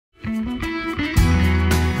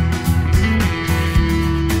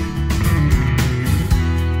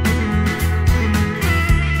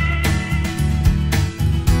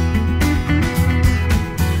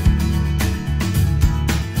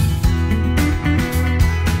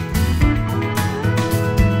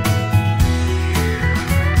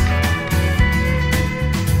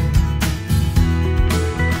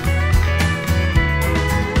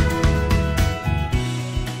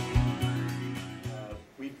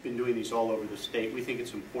been doing these all over the state. We think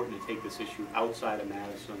it's important to take this issue outside of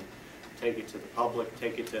Madison, take it to the public,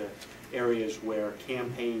 take it to areas where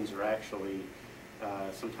campaigns are actually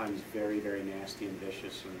sometimes very, very nasty and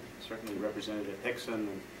vicious. And certainly Representative Hixson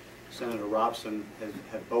and Senator Robson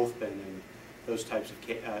have both been in those types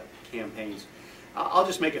of campaigns. I'll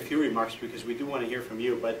just make a few remarks because we do want to hear from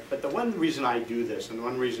you. But the one reason I do this, and the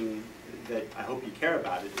one reason that I hope you care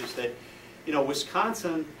about it, is that, you know,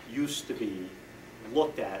 Wisconsin used to be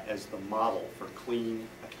looked at as the model for clean,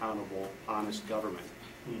 accountable, honest government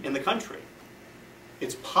in the country.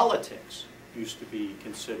 Its politics used to be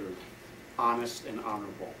considered honest and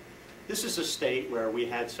honorable. This is a state where we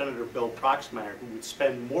had Senator Bill Proxmire, who would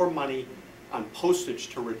spend more money on postage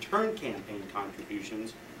to return campaign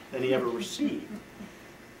contributions than he ever received.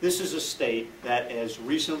 This is a state that as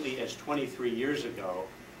recently as 23 years ago,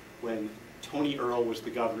 when Tony Earl was the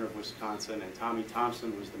governor of Wisconsin and Tommy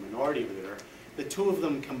Thompson was the minority leader, the two of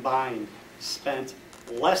them combined spent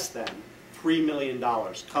less than $3 million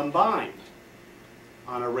combined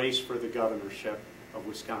on a race for the governorship of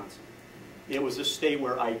Wisconsin. It was a state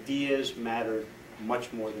where ideas mattered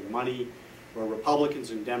much more than money, where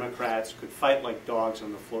Republicans and Democrats could fight like dogs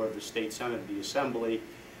on the floor of the state Senate and the Assembly,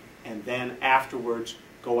 and then afterwards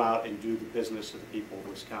go out and do the business of the people of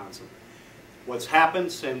Wisconsin. What's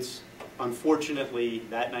happened since, unfortunately,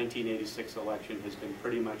 that 1986 election has been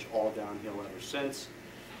pretty much all downhill ever since.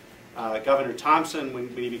 Governor Thompson, when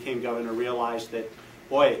he became governor, realized that,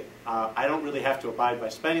 boy, I don't really have to abide by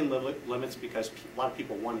spending limits because a lot of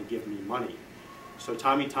people want to give me money. So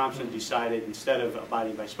Tommy Thompson decided, instead of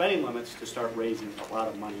abiding by spending limits, to start raising a lot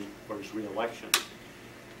of money for his re-election.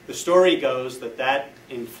 The story goes that that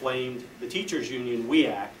inflamed the teachers union,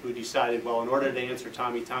 WEAC, who decided, well, in order to answer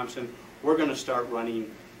Tommy Thompson, we're going to start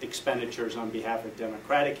running expenditures on behalf of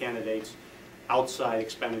Democratic candidates, outside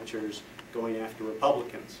expenditures going after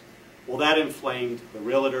Republicans. Well, that inflamed the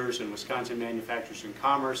realtors and Wisconsin Manufacturers and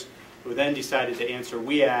Commerce, who then decided to answer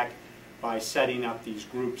WEAC by setting up these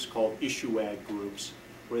groups called issue ag groups,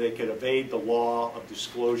 where they could evade the law of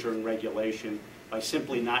disclosure and regulation by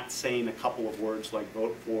simply not saying a couple of words like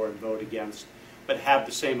vote for and vote against, but have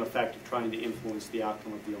the same effect of trying to influence the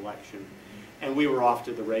outcome of the election. And we were off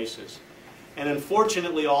to the races. And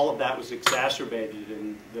unfortunately, all of that was exacerbated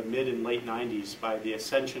in the mid and late 90s by the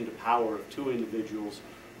ascension to power of two individuals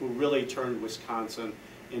who really turned Wisconsin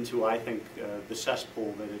into, I think, the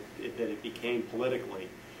cesspool that it became politically.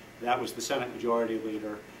 That was the Senate Majority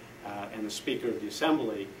Leader and the Speaker of the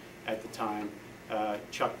Assembly at the time,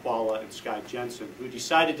 Chuck Chvala and Scott Jensen, who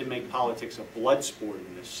decided to make politics a blood sport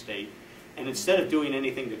in this state. And instead of doing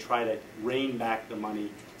anything to try to rein back the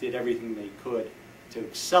money, did everything they could to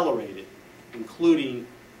accelerate it, including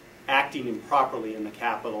acting improperly in the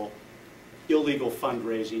Capitol, illegal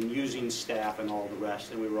fundraising, using staff, and all the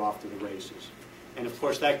rest, and we were off to the races. And of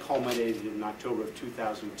course, that culminated in October of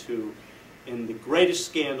 2002 in the greatest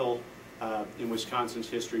scandal in Wisconsin's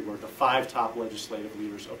history, where the 5 top legislative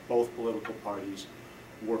leaders of both political parties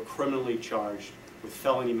were criminally charged with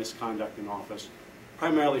felony misconduct in office,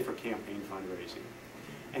 primarily for campaign fundraising.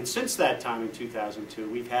 And since that time in 2002,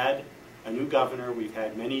 we've had a new governor, we've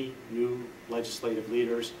had many new legislative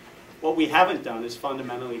leaders. What we haven't done is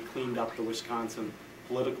fundamentally cleaned up the Wisconsin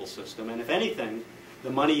political system. And if anything, the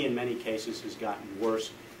money in many cases has gotten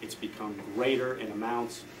worse. It's become greater in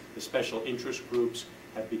amounts. The special interest groups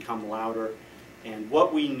have become louder. And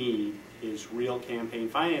what we need is real campaign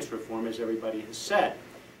finance reform, as everybody has said.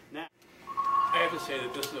 Now, I have to say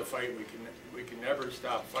that this is a fight we can never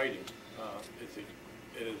stop fighting.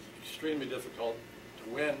 It is extremely difficult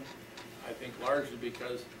to win, I think largely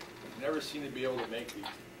because we've never seemed to be able to make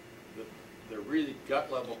the really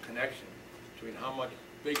gut-level connection between how much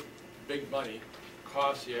big money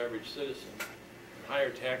costs the average citizen, and higher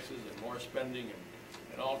taxes and more spending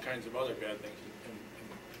and all kinds of other bad things, and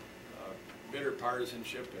bitter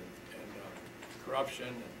partisanship and corruption,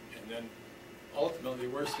 and then ultimately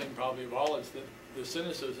the worst thing probably of all is the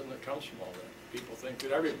cynicism that comes from all that. People think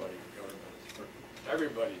that everybody in government is crooked,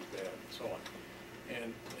 everybody's bad, and so on.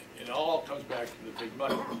 And it all comes back to the big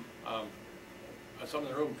money. Some in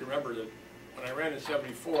the room can remember that when I ran in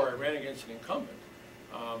 '74, I ran against an incumbent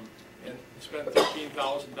and spent $13,000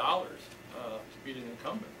 to beat an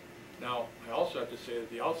incumbent. Now, I also have to say that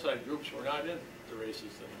the outside groups were not in the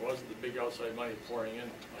races, and it wasn't the big outside money pouring in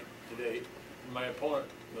like today. And my opponent,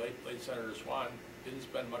 late Senator Swan, didn't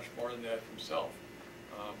spend much more than that himself.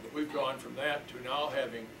 But we've gone from that to now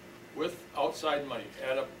having, with outside money,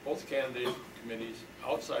 add up both candidate committees,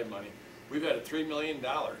 outside money, we've had a $3 million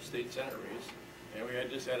state Senate race, and we had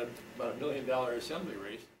just had about $1 million assembly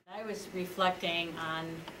race. I was reflecting on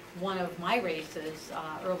one of my races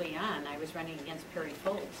early on, I was running against Perry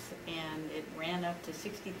Foltz, and it ran up to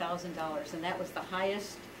 $60,000, and that was the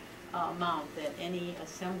highest amount that any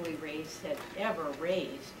assembly race had ever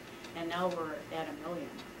raised, and now we're at $1 million.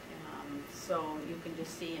 So you can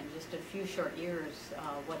just see in just a few short years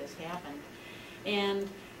what has happened. And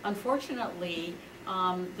unfortunately,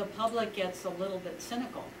 the public gets a little bit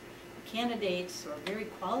cynical. Candidates, or very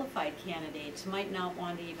qualified candidates, might not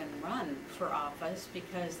want to even run for office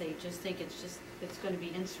because they just think it's going to be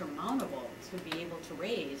insurmountable to be able to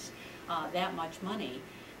raise that much money.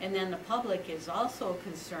 And then the public is also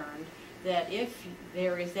concerned that if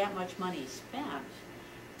there is that much money spent,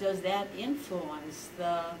 does that influence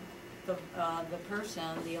the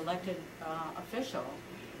person, the elected official,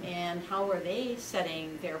 and how are they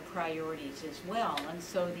setting their priorities as well? And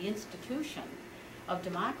so the institution of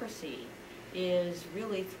democracy is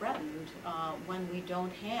really threatened when we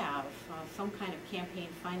don't have some kind of campaign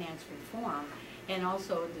finance reform and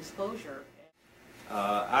also disclosure.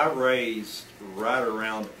 I raised right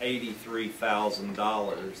around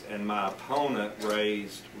 $83,000, and my opponent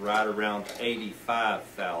raised right around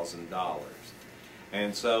 $85,000.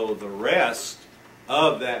 And so the rest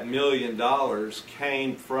of that $1 million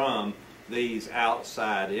came from these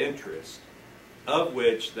outside interests, of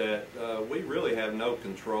which that we really have no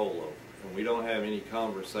control over, and we don't have any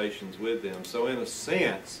conversations with them. So in a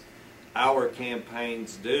sense, our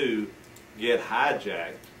campaigns do get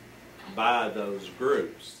hijacked by those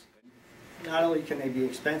groups. Not only can they be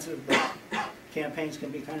expensive, but campaigns can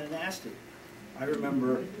be kind of nasty. I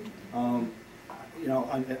remember, you know,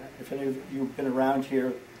 if any of you have been around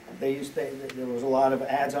here, there was a lot of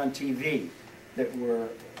ads on TV that were,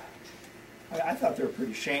 I thought they were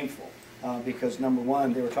pretty shameful, because number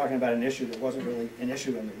one, they were talking about an issue that wasn't really an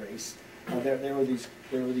issue in the race. There were these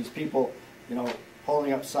people, you know,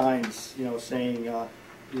 holding up signs, you know, saying either,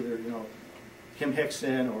 you know, Kim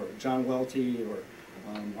Hixson or John Welty or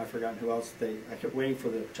I've forgotten who else. I kept waiting for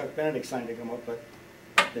the Chuck Benedict sign to come up, but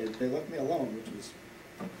they left me alone, which was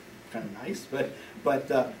kind of nice. But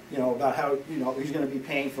you know, about how, you know, he's going to be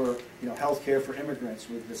paying for, you know, health care for immigrants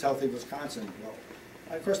with this Healthy Wisconsin bill.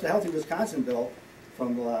 Of course, the Healthy Wisconsin bill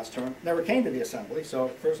from the last term never came to the Assembly. So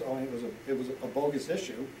first of all, it was a bogus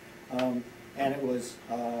issue, and it was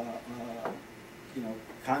you know,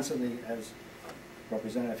 constantly, as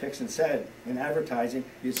Representative Hixson said, in advertising,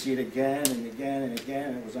 you see it again and again and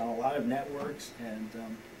again, and it was on a lot of networks, and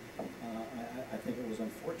I think it was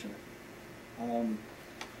unfortunate.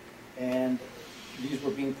 And these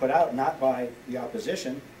were being put out not by the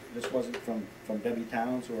opposition. This wasn't from Debbie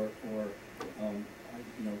Towns or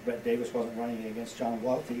you know, Brett Davis wasn't running against John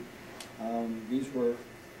Welty. These were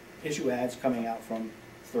issue ads coming out from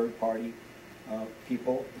third-party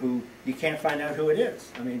people who you can't find out who it is.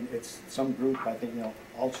 I mean, it's some group, I think, you know,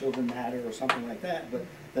 All Children Matter or something like that, but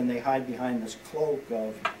then they hide behind this cloak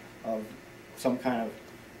of some kind of,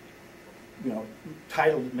 you know,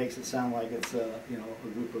 title that makes it sound like it's you know, a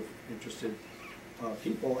group of interested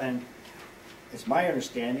people. And it's my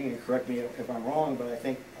understanding, and correct me if I'm wrong, but I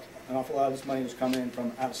think an awful lot of this money was coming in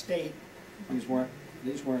from out of state. These weren't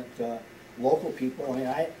local people. I mean,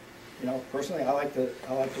 you know, personally, I like to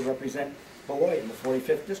represent Beloit in the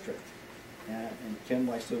 45th district, and Kim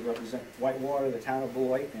likes to represent Whitewater, the town of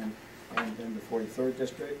Beloit, and then the 43rd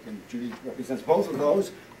district, and Judy represents both of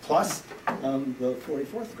those, plus the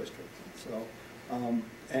 44th district. So,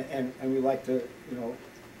 and we like to, you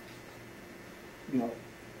know,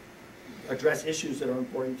 address issues that are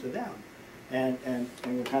important to them, and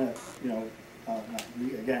we're kind of, you know,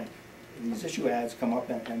 again, these issue ads come up,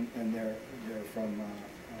 and they're from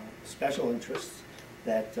special interests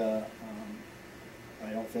that I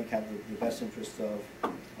don't think have the best interest of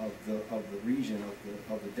the region,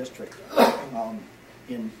 of the district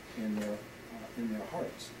in their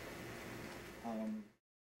hearts.